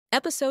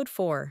Episode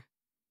 4.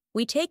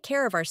 We take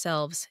care of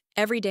ourselves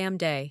every damn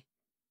day.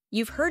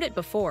 You've heard it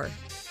before.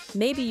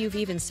 Maybe you've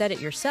even said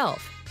it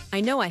yourself. I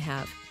know I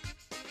have.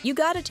 You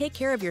gotta take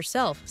care of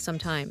yourself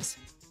sometimes.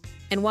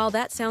 And while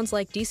that sounds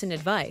like decent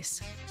advice,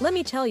 let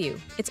me tell you,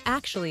 it's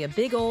actually a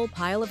big old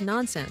pile of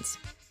nonsense.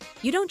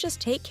 You don't just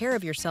take care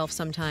of yourself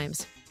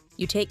sometimes.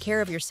 You take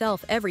care of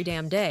yourself every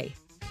damn day.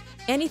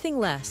 Anything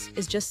less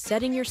is just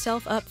setting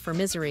yourself up for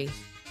misery.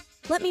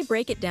 Let me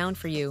break it down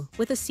for you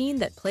with a scene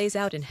that plays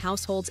out in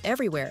households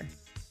everywhere.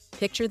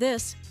 Picture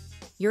this.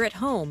 You're at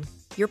home,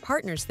 your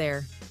partner's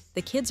there,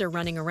 the kids are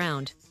running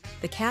around,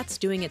 the cat's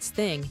doing its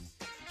thing,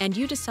 and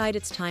you decide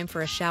it's time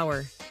for a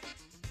shower.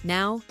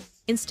 Now,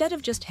 instead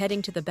of just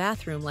heading to the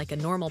bathroom like a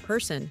normal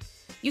person,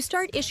 you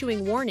start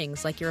issuing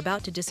warnings like you're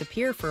about to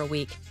disappear for a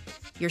week.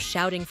 You're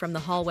shouting from the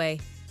hallway,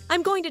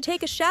 "I'm going to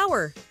take a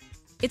shower!"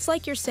 It's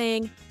like you're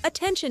saying,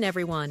 "Attention,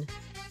 everyone!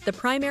 The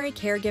primary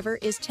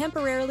caregiver is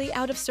temporarily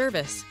out of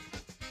service.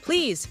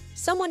 Please,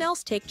 someone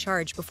else take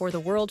charge before the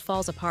world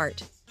falls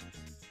apart."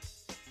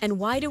 And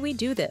why do we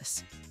do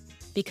this?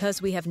 Because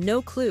we have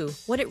no clue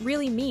what it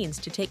really means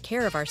to take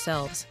care of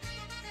ourselves.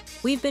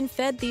 We've been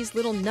fed these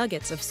little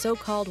nuggets of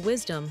so-called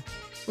wisdom,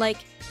 like,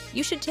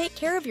 you should take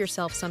care of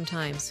yourself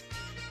sometimes.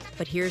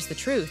 But here's the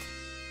truth.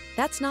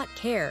 That's not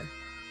care.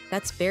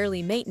 That's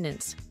barely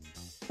maintenance.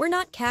 We're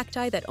not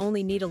cacti that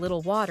only need a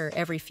little water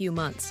every few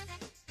months.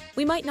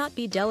 We might not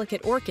be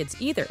delicate orchids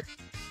either,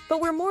 but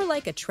we're more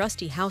like a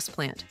trusty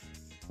houseplant.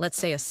 Let's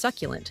say a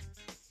succulent.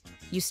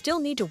 You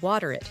still need to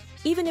water it,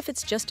 even if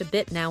it's just a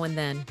bit now and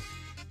then.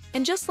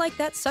 And just like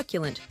that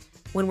succulent,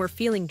 when we're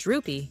feeling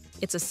droopy,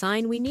 it's a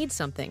sign we need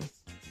something.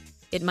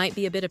 It might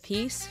be a bit of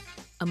peace,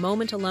 a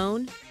moment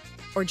alone,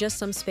 or just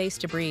some space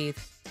to breathe.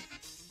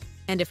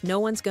 And if no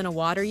one's gonna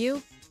water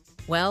you,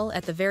 well,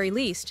 at the very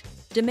least,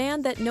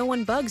 demand that no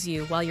one bugs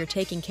you while you're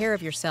taking care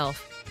of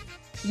yourself.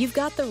 You've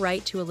got the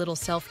right to a little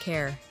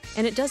self-care,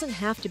 and it doesn't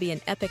have to be an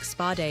epic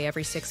spa day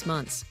every 6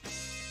 months.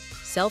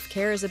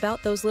 Self-care is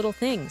about those little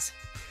things.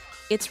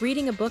 It's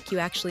reading a book you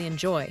actually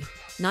enjoy,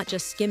 not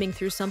just skimming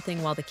through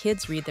something while the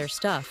kids read their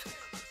stuff.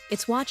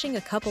 It's watching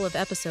a couple of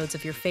episodes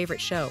of your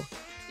favorite show,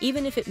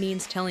 even if it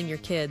means telling your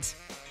kids,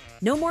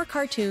 "No more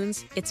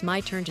cartoons, it's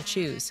my turn to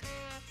choose."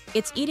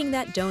 It's eating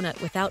that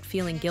donut without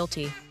feeling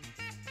guilty.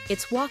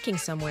 It's walking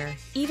somewhere,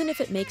 even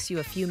if it makes you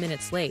a few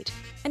minutes late,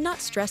 and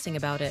not stressing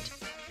about it.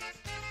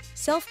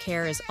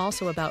 Self-care is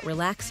also about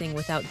relaxing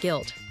without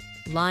guilt,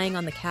 lying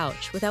on the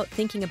couch without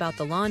thinking about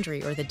the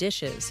laundry or the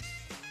dishes.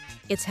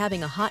 It's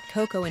having a hot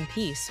cocoa in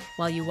peace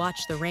while you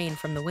watch the rain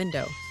from the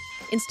window,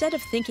 instead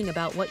of thinking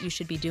about what you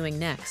should be doing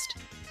next.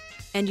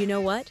 And you know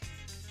what?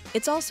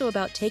 It's also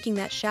about taking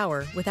that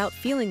shower without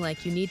feeling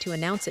like you need to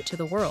announce it to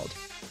the world.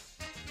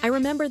 I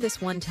remember this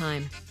one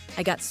time.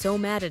 I got so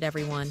mad at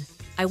everyone.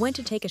 I went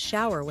to take a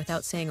shower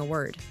without saying a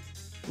word,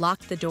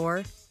 locked the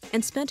door,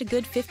 and spent a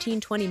good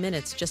 15-20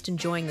 minutes just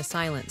enjoying the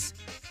silence.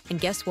 And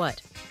guess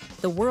what?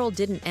 The world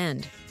didn't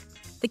end.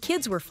 The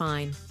kids were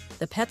fine.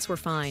 The pets were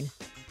fine.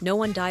 No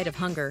one died of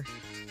hunger.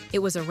 It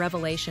was a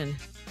revelation.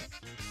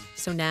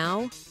 So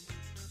now?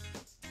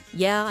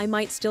 Yeah, I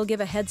might still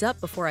give a heads up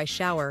before I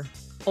shower.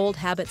 Old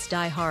habits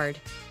die hard.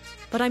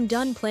 But I'm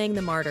done playing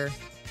the martyr.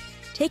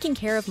 Taking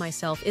care of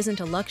myself isn't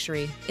a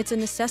luxury, it's a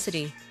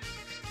necessity.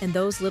 And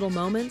those little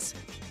moments,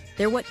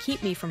 they're what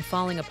keep me from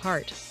falling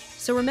apart.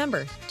 So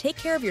remember, take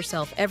care of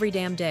yourself every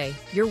damn day.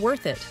 You're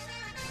worth it.